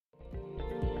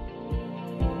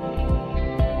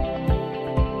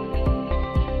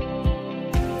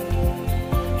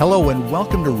Hello and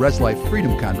welcome to Res Life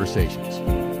Freedom Conversations,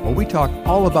 where we talk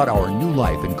all about our new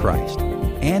life in Christ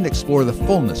and explore the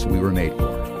fullness we were made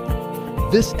for.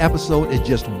 This episode is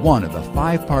just one of the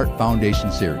 5-part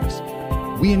Foundation series.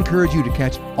 We encourage you to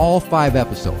catch all 5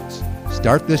 episodes,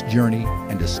 start this journey,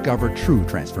 and discover true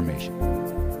transformation.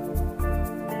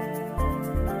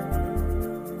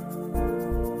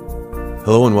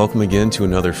 Hello and welcome again to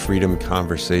another Freedom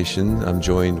Conversation. I'm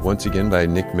joined once again by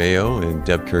Nick Mayo and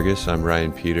Deb Kurgis. I'm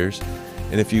Ryan Peters.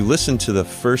 And if you listen to the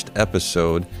first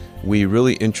episode, we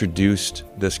really introduced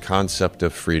this concept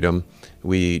of freedom.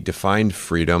 We defined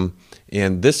freedom.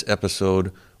 And this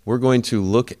episode, we're going to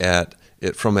look at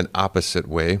it from an opposite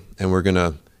way, and we're going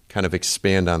to kind of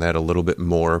expand on that a little bit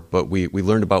more. But we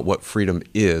learned about what freedom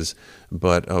is.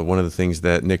 But one of the things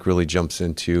that Nick really jumps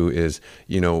into is,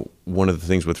 one of the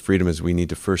things with freedom is we need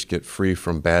to first get free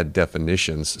from bad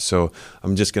definitions. So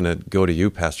I'm just going to go to you,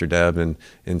 Pastor Deb,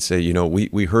 and say,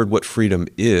 we heard what freedom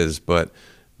is, but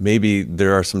maybe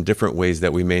there are some different ways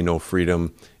that we may know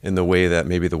freedom in the way that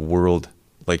maybe the world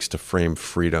likes to frame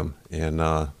freedom. And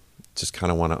just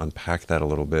kind of want to unpack that a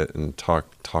little bit and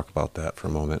talk about that for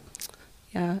a moment.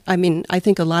 Yeah, I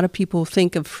think a lot of people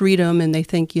think of freedom and they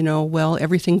think,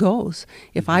 everything goes.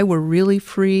 If I were really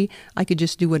free, I could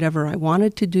just do whatever I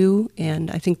wanted to do. And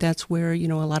I think that's where, a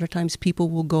lot of times people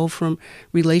will go from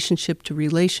relationship to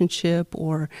relationship,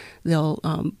 or they'll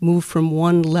move from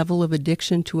one level of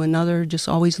addiction to another, just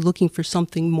always looking for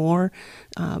something more,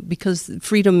 because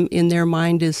freedom in their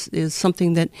mind is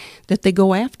something that they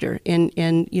go after. And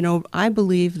I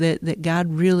believe that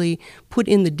God really put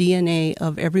in the DNA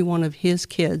of every one of His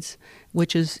kids,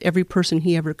 which is every person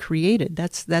He ever created.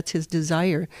 That's His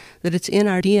desire, that it's in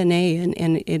our DNA,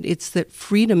 and it's that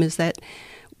freedom is that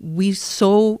we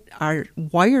so are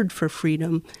wired for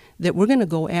freedom that we're going to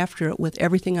go after it with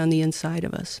everything on the inside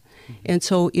of us. Mm-hmm. And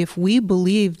so if we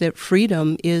believe that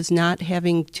freedom is not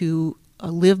having to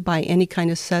live by any kind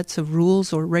of sets of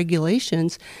rules or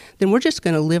regulations, then we're just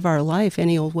going to live our life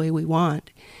any old way we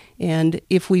want. And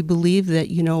if we believe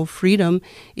that, freedom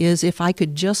is if I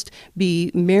could just be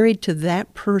married to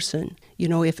that person,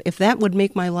 if that would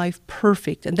make my life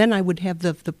perfect, and then I would have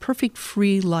the perfect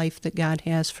free life that God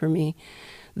has for me,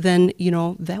 then,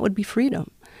 that would be freedom.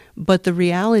 But the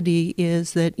reality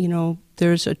is that,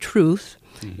 there's a truth,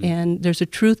 mm-hmm. and there's a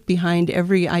truth behind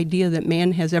every idea that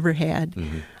man has ever had.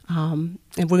 Mm-hmm.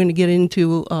 And we're going to get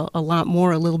into a lot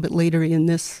more a little bit later in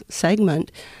this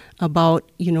segment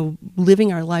about,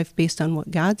 living our life based on what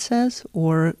God says,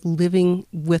 or living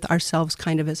with ourselves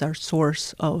kind of as our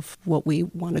source of what we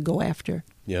want to go after.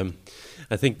 Yeah,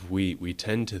 I think we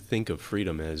tend to think of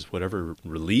freedom as whatever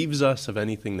relieves us of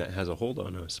anything that has a hold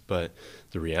on us. But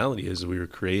the reality is we were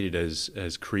created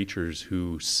as creatures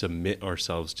who submit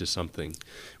ourselves to something.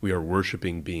 We are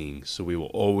worshiping beings, so we will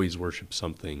always worship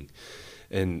something.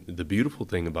 And the beautiful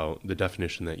thing about the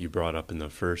definition that you brought up in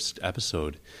the first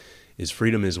episode is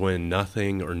freedom is when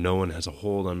nothing or no one has a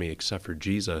hold on me except for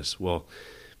Jesus. Well,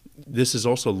 this is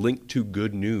also linked to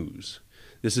good news.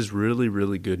 This is really,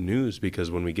 really good news,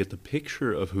 because when we get the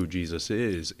picture of who Jesus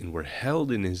is and we're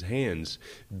held in His hands,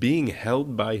 being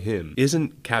held by Him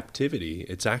isn't captivity.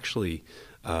 It's actually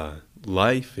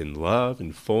life and love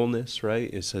and fullness,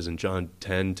 right? It says in John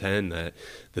 10:10 that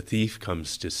the thief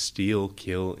comes to steal,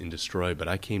 kill, and destroy, but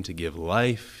I came to give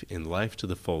life and life to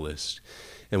the fullest.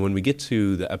 And when we get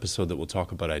to the episode that we'll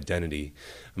talk about identity,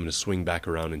 I'm going to swing back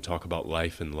around and talk about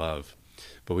life and love.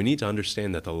 But we need to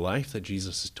understand that the life that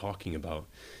Jesus is talking about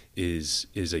is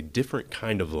a different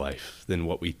kind of life than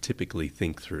what we typically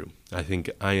think through. I think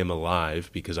I am alive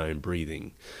because I am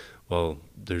breathing. Well,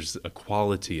 there's a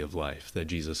quality of life that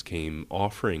Jesus came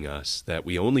offering us that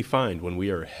we only find when we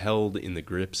are held in the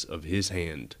grips of His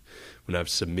hand. When I've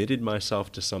submitted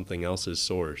myself to something else's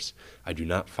source, I do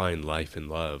not find life and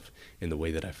love in the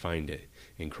way that I find it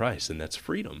in Christ, and that's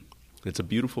freedom. It's a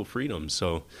beautiful freedom.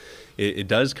 So it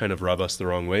does kind of rub us the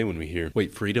wrong way when we hear,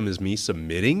 wait, freedom is me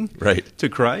submitting to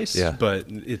Christ? Yeah. But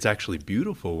it's actually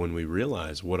beautiful when we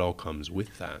realize what all comes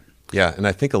with that. Yeah, and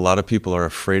I think a lot of people are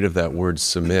afraid of that word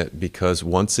submit because,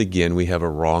 once again, we have a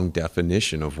wrong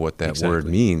definition of what that word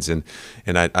means. And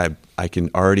I can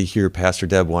already hear Pastor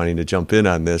Deb wanting to jump in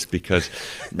on this because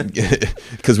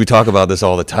we talk about this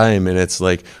all the time, and it's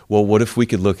like, well, what if we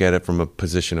could look at it from a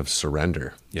position of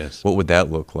surrender? Yes. What would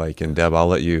that look like? And Deb, I'll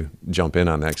let you jump in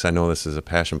on that because I know this is a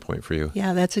passion point for you.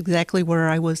 Yeah, that's exactly where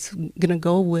I was going to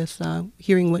go with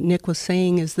hearing what Nick was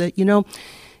saying, is that,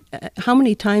 how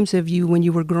many times have you, when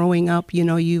you were growing up,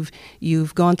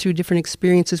 you've gone through different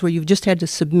experiences where you've just had to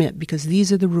submit because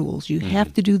these are the rules. You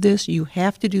have to do this, you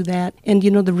have to do that. And,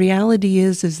 the reality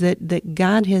is that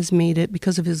God has made it,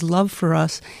 because of his love for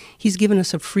us, he's given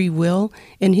us a free will,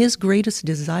 and his greatest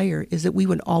desire is that we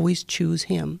would always choose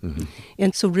him. Mm-hmm.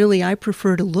 And so really I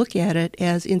prefer to look at it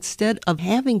as, instead of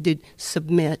having to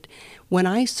submit, when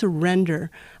I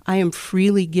surrender, I am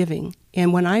freely giving.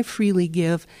 And when I freely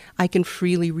give, I can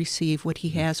freely receive what he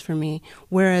has for me.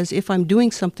 Whereas if I'm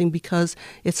doing something because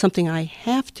it's something I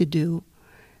have to do,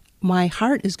 my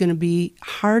heart is going to be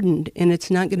hardened, and it's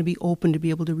not going to be open to be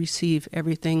able to receive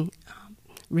everything,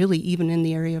 really, even in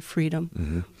the area of freedom.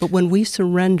 Mm-hmm. But when we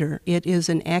surrender, it is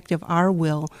an act of our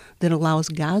will that allows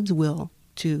God's will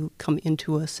to come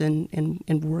into us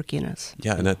and work in us.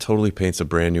 Yeah, and that totally paints a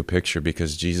brand new picture,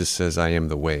 because Jesus says, I am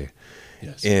the way.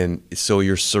 Yes. And so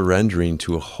you're surrendering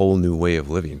to a whole new way of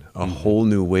living, a whole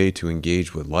new way to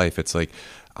engage with life. It's like,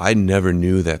 I never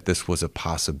knew that this was a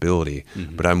possibility,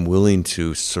 but I'm willing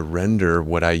to surrender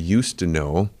what I used to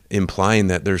know, implying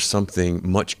that there's something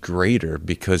much greater,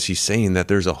 because he's saying that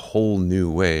there's a whole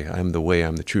new way. I'm the way,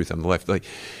 I'm the truth, I'm the life. Like,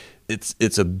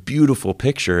 it's a beautiful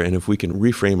picture, and if we can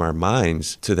reframe our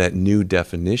minds to that new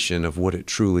definition of what it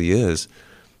truly is,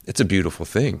 it's a beautiful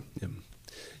thing.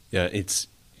 Yeah,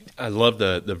 I love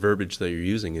the verbiage that you're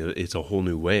using. It's a whole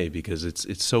new way, because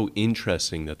it's so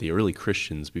interesting that the early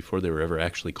Christians, before they were ever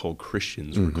actually called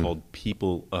Christians, were called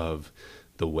people of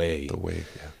the way. The way,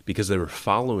 yeah. Because they were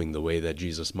following the way that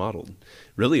Jesus modeled.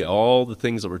 Really, all the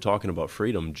things that we're talking about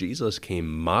freedom, Jesus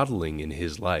came modeling in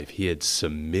his life. He had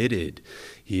submitted,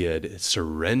 he had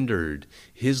surrendered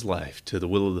his life to the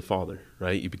will of the Father,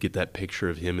 right? You get that picture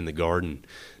of him in the garden.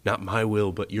 Not my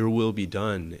will, but your will be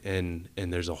done. And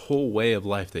there's a whole way of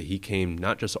life that he came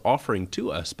not just offering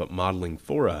to us, but modeling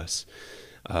for us,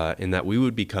 and that we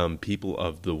would become people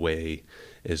of the way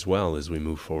as well as we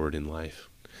move forward in life.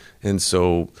 And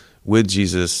so with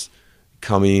Jesus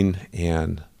coming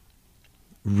and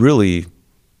really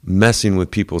messing with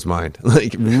people's mind,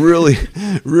 like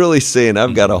really saying,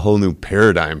 I've got a whole new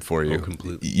paradigm for you. Oh,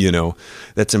 completely.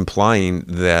 That's implying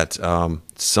that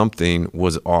something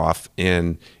was off,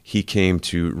 and he came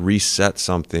to reset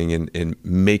something and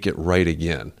make it right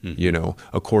again,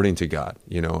 according to God.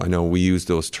 I know we use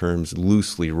those terms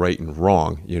loosely, right and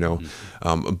wrong,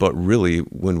 but really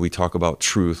when we talk about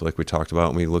truth, like we talked about,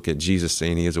 when we look at Jesus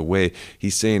saying he is a way,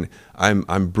 he's saying,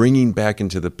 I'm bringing back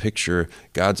into the picture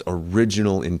God's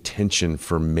original intention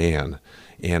for man.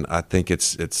 And I think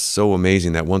it's so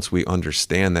amazing that once we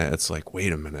understand that, it's like,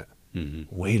 wait a minute.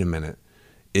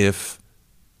 If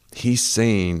he's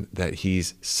saying that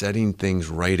he's setting things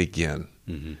right again,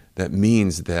 that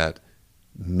means that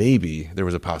maybe there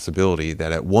was a possibility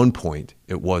that at one point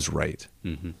it was right.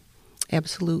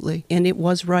 Absolutely. And it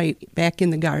was right back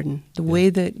in the garden. The way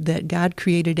that God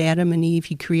created Adam and Eve,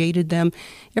 he created them.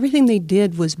 Everything they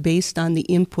did was based on the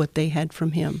input they had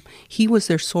from him. He was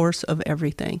their source of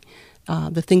everything.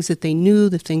 The things that they knew,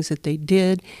 the things that they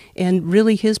did, and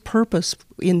really his purpose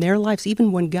in their lives,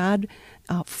 even when God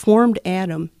formed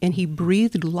Adam and he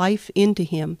breathed life into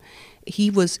him, he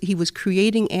was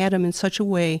creating Adam in such a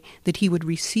way that he would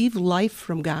receive life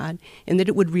from God, and that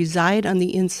it would reside on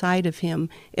the inside of him,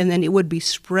 and then it would be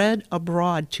spread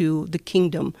abroad to the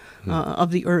kingdom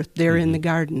of the earth there in the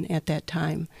garden at that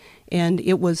time. And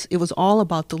it was all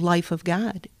about the life of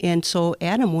God. And so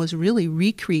Adam was really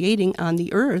recreating on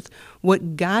the earth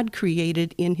what God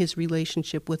created in his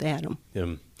relationship with Adam.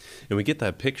 Yeah. And we get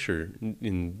that picture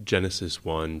in Genesis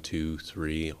 1, 2,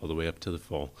 3, all the way up to the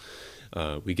fall.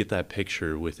 We get that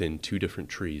picture within two different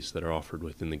trees that are offered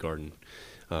within the garden.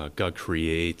 God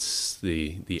creates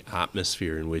the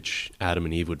atmosphere in which Adam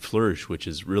and Eve would flourish, which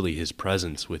is really his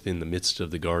presence within the midst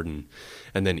of the garden.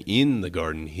 And then in the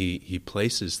garden, he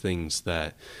places things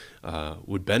that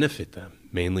would benefit them,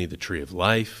 mainly the tree of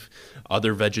life,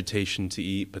 other vegetation to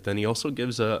eat, but then he also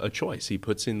gives a choice. He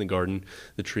puts in the garden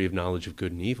the tree of knowledge of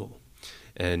good and evil.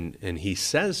 And he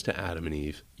says to Adam and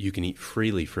Eve, you can eat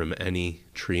freely from any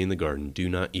tree in the garden. Do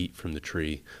not eat from the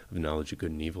tree of knowledge of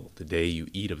good and evil. The day you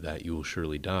eat of that, you will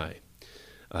surely die.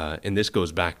 And this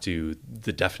goes back to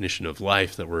the definition of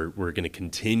life that we're going to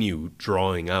continue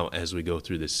drawing out as we go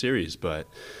through this series. But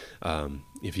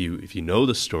if you know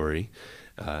the story,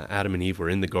 Adam and Eve were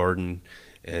in the garden,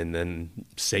 and then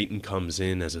Satan comes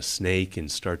in as a snake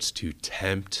and starts to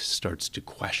tempt, starts to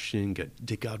question.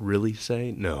 Did God really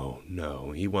say? No.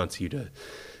 He wants you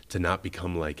to not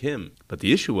become like him. But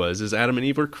the issue is Adam and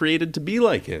Eve were created to be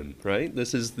like him, right?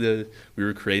 We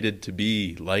were created to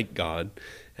be like God,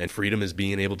 and freedom is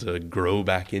being able to grow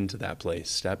back into that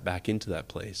place, step back into that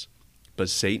place. But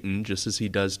Satan, just as he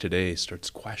does today, starts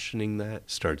questioning that,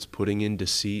 starts putting in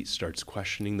deceit, starts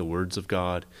questioning the words of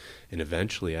God, and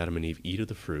eventually Adam and Eve eat of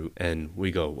the fruit, and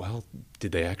we go, well,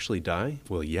 did they actually die?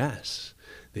 Well, yes,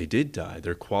 they did die.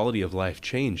 Their quality of life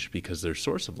changed because their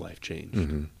source of life changed.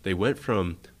 Mm-hmm. They went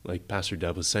from, like Pastor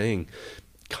Deb was saying,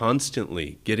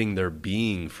 constantly getting their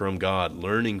being from God,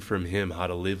 learning from Him how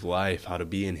to live life, how to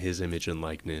be in His image and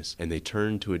likeness, and they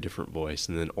turned to a different voice.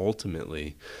 And then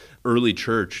ultimately, early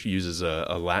church uses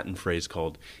a Latin phrase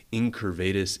called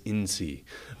incurvatus insi.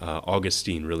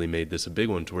 Augustine really made this a big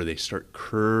one, to where they start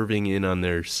curving in on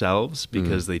themselves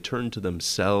because they turn to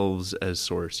themselves as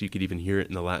source. You could even hear it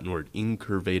in the Latin word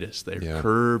incurvatus. They're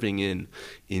curving in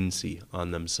insi on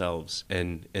themselves.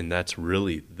 And that's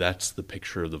the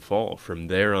picture of the fall. From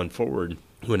there on forward,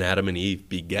 when Adam and Eve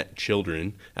beget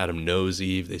children, Adam knows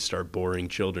Eve, they start boring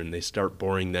children. They start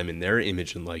boring them in their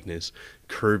image and likeness,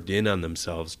 curved in on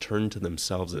themselves, turned to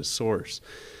themselves as source.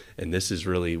 And this is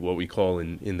really what we call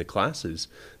in the classes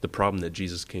the problem that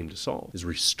Jesus came to solve, is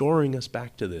restoring us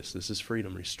back to this. This is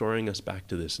freedom, restoring us back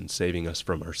to this and saving us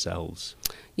from ourselves.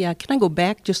 Yeah, can I go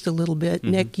back just a little bit,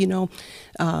 Nick? You know,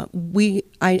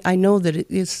 I know that it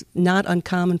is not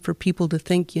uncommon for people to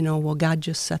think, well, God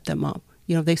just set them up.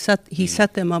 He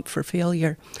set them up for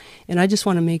failure. And I just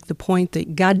want to make the point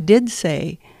that God did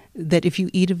say that if you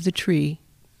eat of the tree,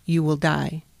 you will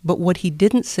die. But what He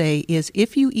didn't say is,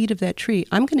 if you eat of that tree,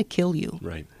 I'm going to kill you.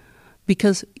 Right.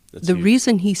 Because the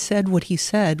reason He said what He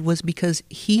said was because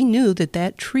He knew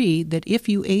that tree, that if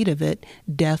you ate of it,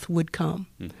 death would come.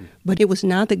 Mm-hmm. But it was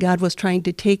not that God was trying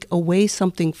to take away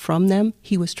something from them.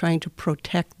 He was trying to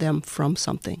protect them from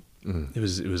something. It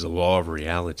was a law of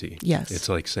reality. Yes. It's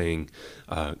like saying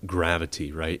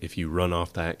gravity, right? If you run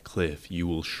off that cliff, you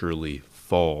will surely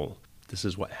fall. This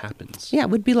is what happens. Yeah,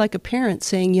 it would be like a parent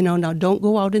saying, now don't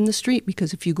go out in the street,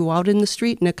 because if you go out in the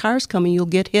street and a car's coming, you'll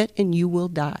get hit and you will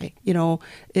die.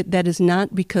 That is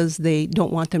not because they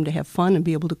don't want them to have fun and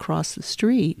be able to cross the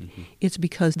street. Mm-hmm. It's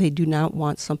because they do not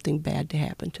want something bad to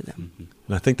happen to them. Mm-hmm.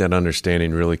 And I think that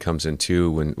understanding really comes in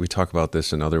too when we talk about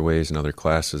this in other ways, in other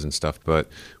classes and stuff, but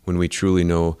when we truly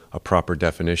know a proper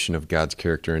definition of God's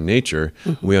character and nature,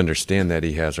 we understand that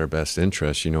He has our best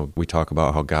interests. We talk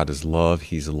about how God is love,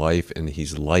 He's life, and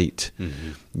He's light.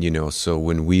 Mm-hmm. So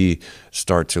when we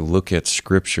start to look at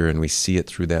Scripture and we see it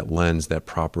through that lens, that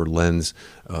proper lens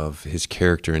of His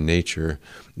character and nature,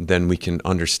 then we can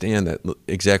understand that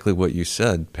exactly what you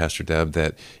said, Pastor Deb,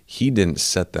 that He didn't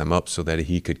set them up so that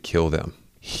He could kill them.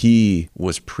 He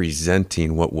was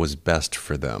presenting what was best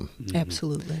for them. Mm-hmm.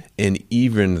 Absolutely. And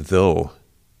even though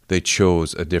they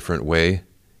chose a different way,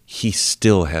 He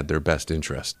still had their best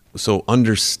interest. So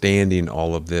understanding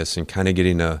all of this and kind of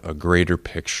getting a greater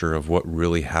picture of what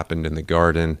really happened in the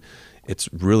garden, it's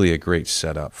really a great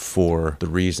setup for the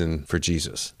reason for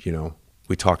Jesus.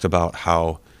 We talked about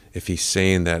how if He's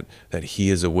saying that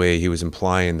He is a way, He was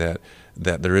implying that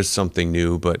there is something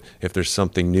new, but if there's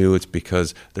something new, it's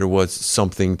because there was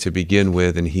something to begin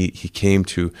with, and he came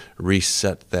to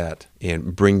reset that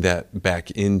and bring that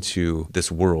back into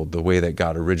this world the way that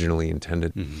God originally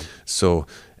intended. Mm-hmm. So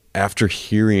after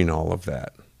hearing all of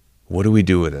that, what do we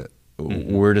do with it?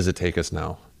 Mm-hmm. Where does it take us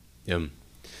now? Yeah.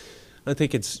 I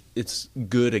think it's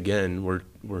good. Again,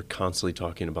 we're constantly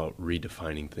talking about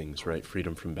redefining things, right?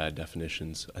 Freedom from bad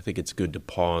definitions. I think it's good to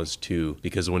pause too,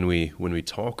 because when we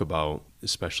talk about,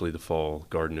 especially the fall,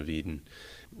 Garden of Eden,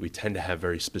 we tend to have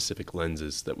very specific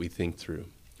lenses that we think through.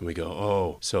 And we go,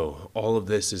 oh, so all of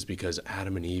this is because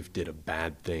Adam and Eve did a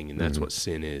bad thing, and that's what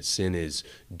sin is. Sin is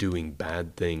doing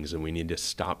bad things, and we need to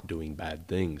stop doing bad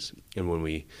things. And when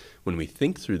we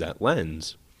think through that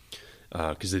lens,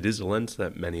 because it is a lens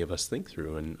that many of us think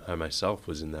through, and I myself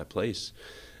was in that place,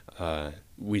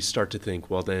 we start to think,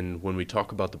 well, then when we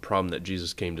talk about the problem that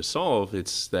Jesus came to solve,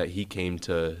 it's that He came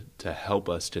to help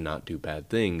us to not do bad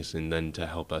things and then to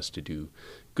help us to do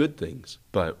good things.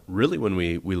 But really, when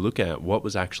we look at what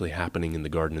was actually happening in the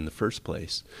garden in the first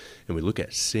place, and we look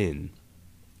at sin,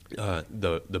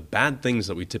 the bad things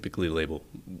that we typically label,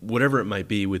 whatever it might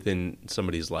be within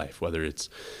somebody's life, whether it's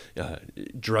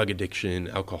drug addiction,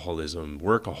 alcoholism,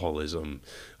 workaholism,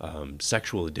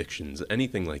 sexual addictions,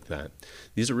 anything like that,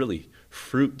 these are really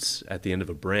fruits at the end of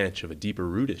a branch of a deeper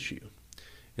root issue.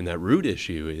 And that root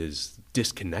issue is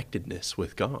disconnectedness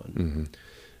with God.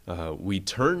 Mm-hmm. We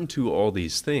turn to all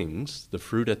these things, the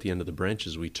fruit at the end of the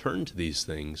branches, we turn to these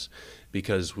things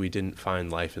because we didn't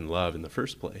find life and love in the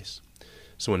first place.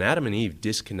 So when Adam and Eve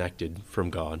disconnected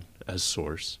from God as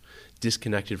source,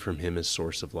 disconnected from Him as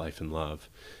source of life and love,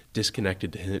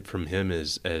 disconnected from Him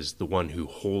as the one who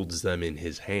holds them in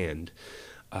His hand,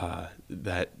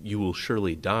 that you will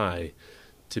surely die,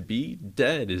 To be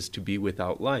dead is to be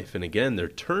without life. And again, they're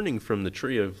turning from the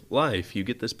tree of life. You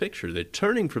get this picture. They're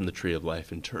turning from the tree of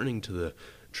life and turning to the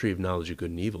tree of knowledge of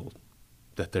good and evil,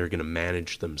 that they're going to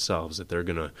manage themselves, that they're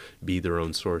going to be their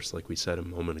own source, like we said a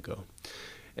moment ago.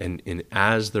 And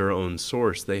as their own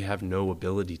source, they have no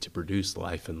ability to produce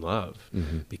life and love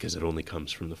because it only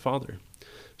comes from the Father.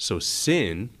 So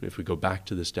sin, if we go back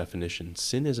to this definition,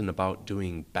 sin isn't about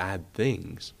doing bad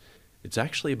things. It's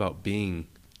actually about being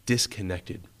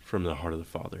disconnected from the heart of the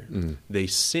Father. They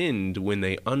sinned when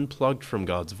they unplugged from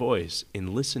God's voice and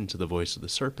listened to the voice of the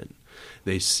serpent.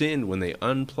 They sinned when they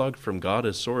unplugged from God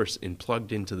as source and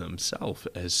plugged into themselves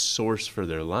as source for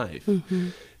their life.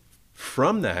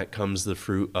 From that comes the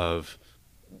fruit of,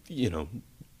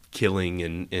 killing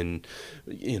and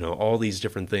all these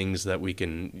different things that we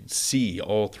can see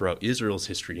all throughout Israel's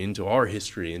history, into our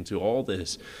history, into all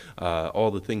this,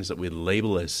 all the things that we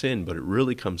label as sin. But it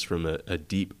really comes from a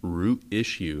deep root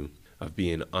issue of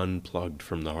being unplugged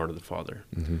from the heart of the Father.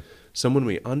 So when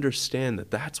we understand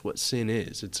that that's what sin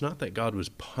is, it's not that God was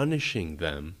punishing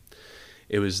them.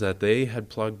 It was that they had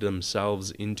plugged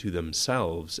themselves into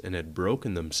themselves and had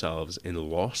broken themselves and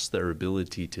lost their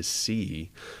ability to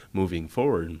see moving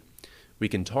forward. We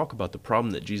can talk about the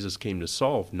problem that Jesus came to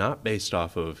solve, not based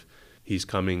off of he's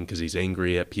coming because he's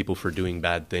angry at people for doing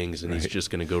bad things and he's just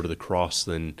going to go to the cross,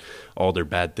 then all their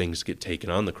bad things get taken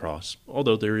on the cross,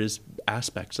 although there is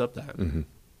aspects of that.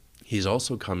 He's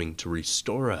also coming to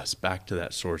restore us back to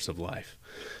that source of life,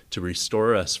 to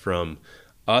restore us from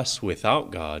us without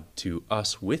God to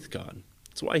us with God.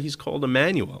 That's why he's called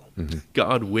Emmanuel,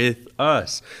 God with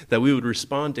us, that we would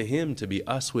respond to him to be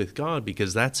us with God,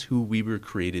 because that's who we were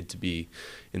created to be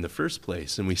in the first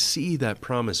place. And we see that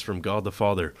promise from God the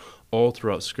Father all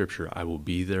throughout Scripture. I will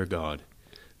be their God.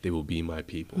 They will be my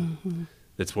people.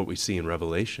 That's what we see in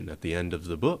Revelation at the end of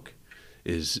the book.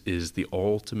 Is the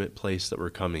ultimate place that we're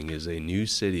coming, is a new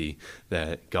city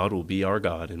that God will be our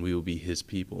God and we will be his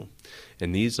people.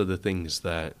 And these are the things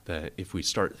that if we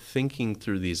start thinking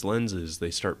through these lenses,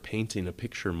 they start painting a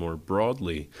picture more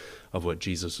broadly of what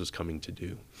Jesus was coming to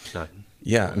do.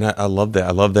 Yeah, and I love that.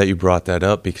 I love that you brought that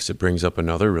up, because it brings up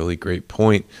another really great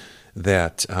point,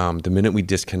 that the minute we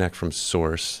disconnect from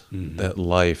source, that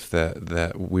life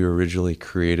that we were originally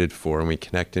created for, and we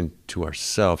connect into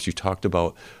ourselves,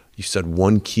 you said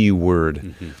one key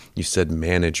word. You said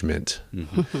management,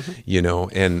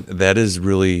 and that is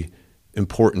really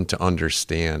important to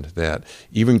understand, that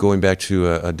even going back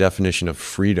to a definition of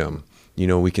freedom,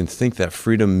 we can think that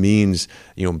freedom means,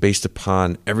 based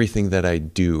upon everything that I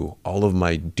do, all of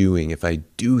my doing, if I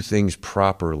do things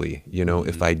properly,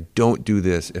 if I don't do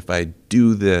this, if I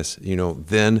do this,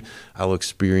 then I'll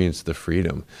experience the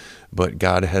freedom. But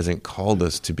God hasn't called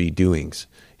us to be doings.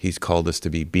 He's called us to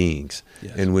be beings.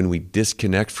 Yes. And when we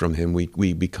disconnect from him,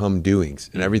 we become doings.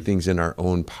 And everything's in our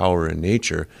own power and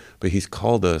nature. But he's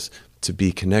called us to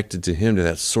be connected to him, to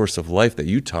that source of life that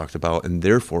you talked about. And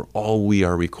therefore, all we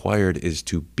are required is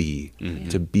to be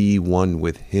one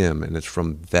with him. And it's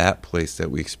from that place that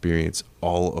we experience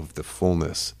all of the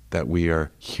fullness that we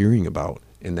are hearing about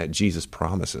and that Jesus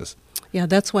promises. Yeah,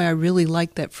 that's why I really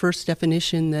like that first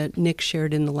definition that Nick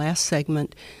shared in the last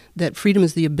segment, that freedom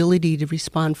is the ability to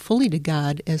respond fully to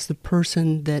God as the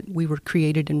person that we were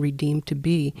created and redeemed to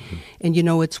be. And,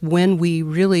 it's when we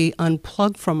really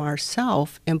unplug from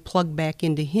ourselves and plug back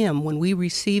into him, when we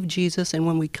receive Jesus and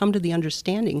when we come to the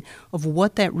understanding of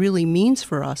what that really means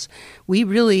for us, we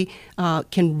really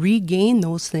can regain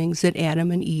those things that Adam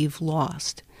and Eve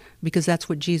lost. Because that's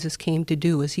what Jesus came to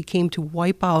do, is he came to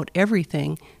wipe out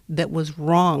everything that was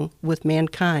wrong with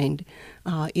mankind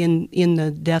in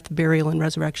the death, burial, and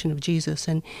resurrection of Jesus.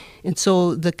 And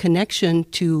so the connection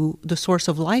to the source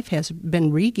of life has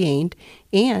been regained,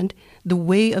 and the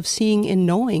way of seeing and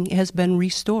knowing has been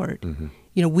restored.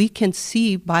 We can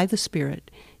see by the Spirit.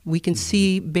 We can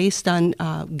see based on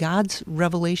God's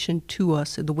revelation to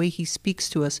us, the way he speaks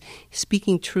to us,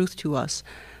 speaking truth to us.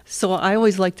 So I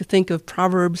always like to think of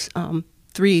Proverbs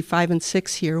 3, 5, and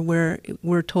 6 here, where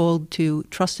we're told to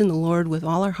trust in the Lord with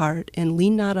all our heart and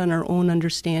lean not on our own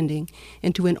understanding,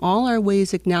 and to in all our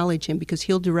ways acknowledge him, because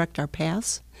he'll direct our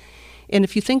paths. And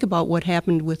if you think about what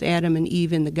happened with Adam and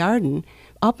Eve in the garden,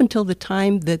 up until the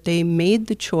time that they made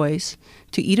the choice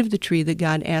to eat of the tree that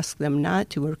God asked them not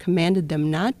to, or commanded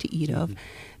them not to eat of,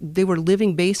 they were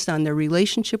living based on their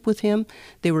relationship with him.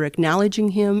 They were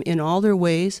acknowledging him in all their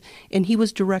ways, and he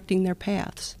was directing their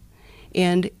paths.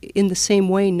 And in the same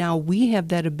way, now we have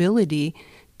that ability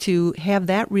to have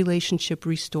that relationship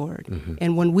restored.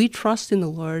 And when we trust in the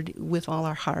Lord with all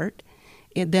our heart,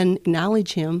 and then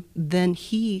acknowledge him, then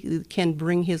he can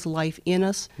bring his life in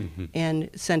us and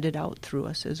send it out through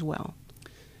us as well.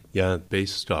 Yeah,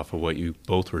 based off of what you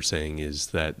both were saying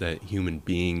is that human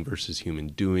being versus human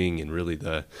doing, and really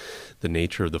the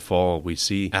nature of the fall. We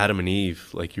see Adam and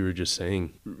Eve, like you were just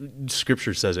saying,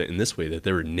 Scripture says it in this way, that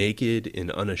they were naked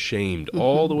and unashamed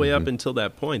all the way up until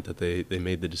that point that they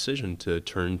made the decision to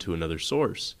turn to another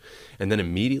source. And then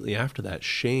immediately after that,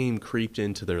 shame creeped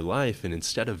into their life, and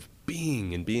instead of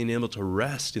being and being able to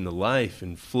rest in the life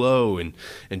and flow and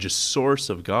just source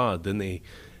of God, then they,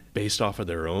 based off of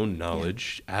their own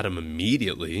knowledge, Adam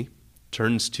immediately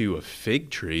turns to a fig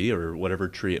tree or whatever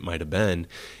tree it might have been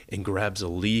and grabs a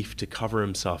leaf to cover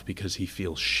himself because he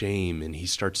feels shame, and he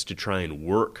starts to try and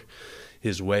work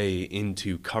his way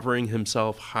into covering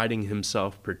himself, hiding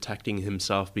himself, protecting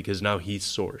himself, because now he's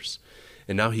source.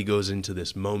 And now he goes into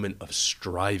this moment of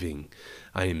striving.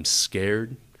 I am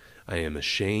scared, I am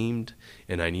ashamed,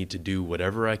 and I need to do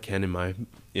whatever I can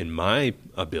in my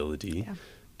ability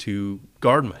to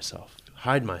guard myself,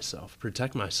 hide myself,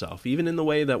 protect myself, even in the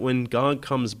way that when God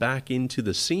comes back into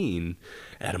the scene,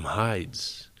 Adam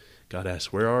hides. God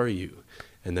asks, where are you?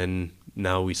 And then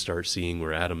now we start seeing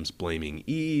where Adam's blaming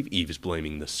Eve, Eve's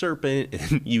blaming the serpent,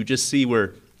 and you just see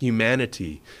where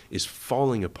humanity is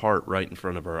falling apart right in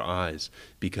front of our eyes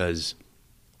because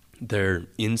they're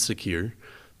insecure,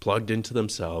 plugged into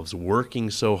themselves,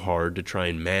 working so hard to try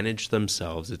and manage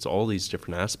themselves. It's all these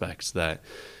different aspects that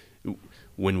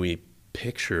when we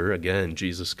picture, again,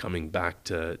 Jesus coming back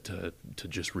to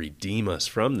just redeem us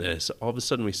from this, all of a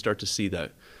sudden we start to see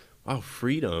that, wow,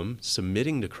 freedom,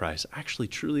 submitting to Christ, actually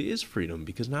truly is freedom,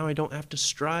 because now I don't have to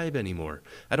strive anymore.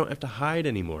 I don't have to hide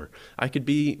anymore. I could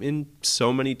be, in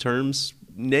so many terms,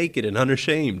 naked and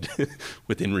unashamed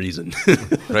within reason.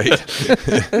 Right?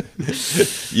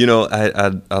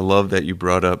 I love that you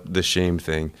brought up the shame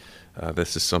thing.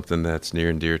 This is something that's near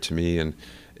and dear to me, and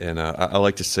I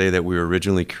like to say that we were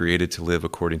originally created to live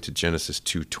according to Genesis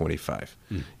 2:25.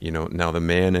 Now the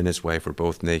man and his wife were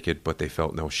both naked, but they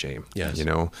felt no shame. Yes.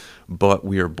 But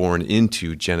we are born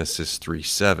into Genesis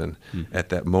 3:7. At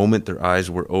that moment, their eyes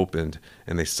were opened,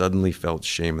 and they suddenly felt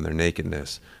shame in their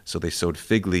nakedness. So they sewed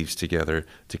fig leaves together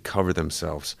to cover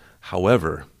themselves.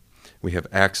 However, we have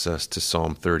access to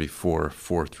Psalm 34,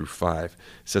 4-5. It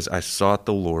says, I sought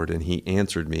the Lord, and he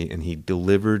answered me, and he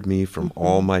delivered me from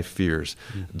all my fears.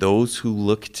 Those who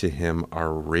look to him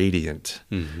are radiant,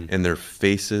 and their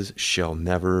faces shall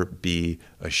never be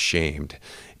ashamed.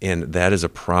 And that is a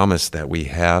promise that we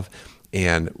have,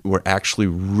 and we're actually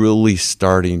really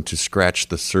starting to scratch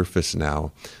the surface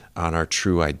now on our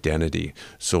true identity.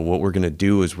 So what we're going to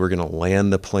do is we're going to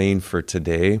land the plane for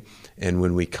today, and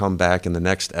when we come back in the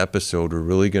next episode, we're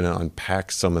really going to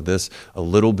unpack some of this a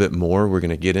little bit more. We're going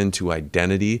to get into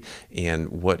identity and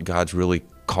what God's really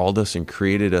called us and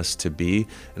created us to be.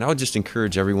 And I would just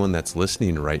encourage everyone that's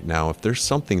listening right now, if there's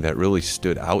something that really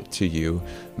stood out to you,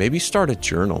 maybe start a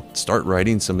journal. Start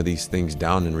writing some of these things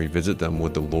down and revisit them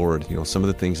with the Lord. Some of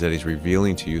the things that he's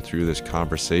revealing to you through this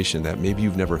conversation that maybe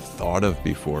you've never thought of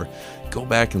before. Go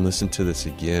back and listen to this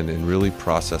again and really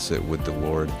process it with the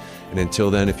Lord. And until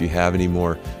then, if you have any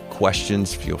more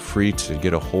questions, feel free to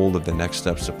get a hold of the Next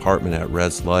Steps Department at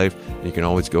Res Life. And you can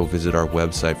always go visit our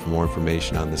website for more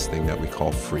information on this thing that we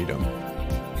call freedom.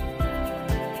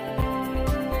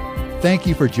 Thank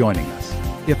you for joining us.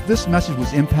 If this message was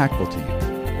impactful to you,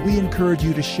 we encourage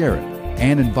you to share it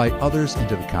and invite others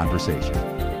into the conversation.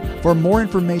 For more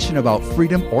information about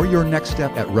freedom or your next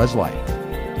step at Res Life,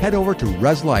 head over to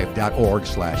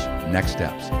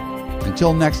reslife.org/nextsteps.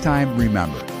 Until next time,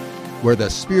 remember, where the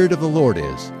Spirit of the Lord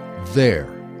is, there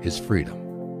is freedom.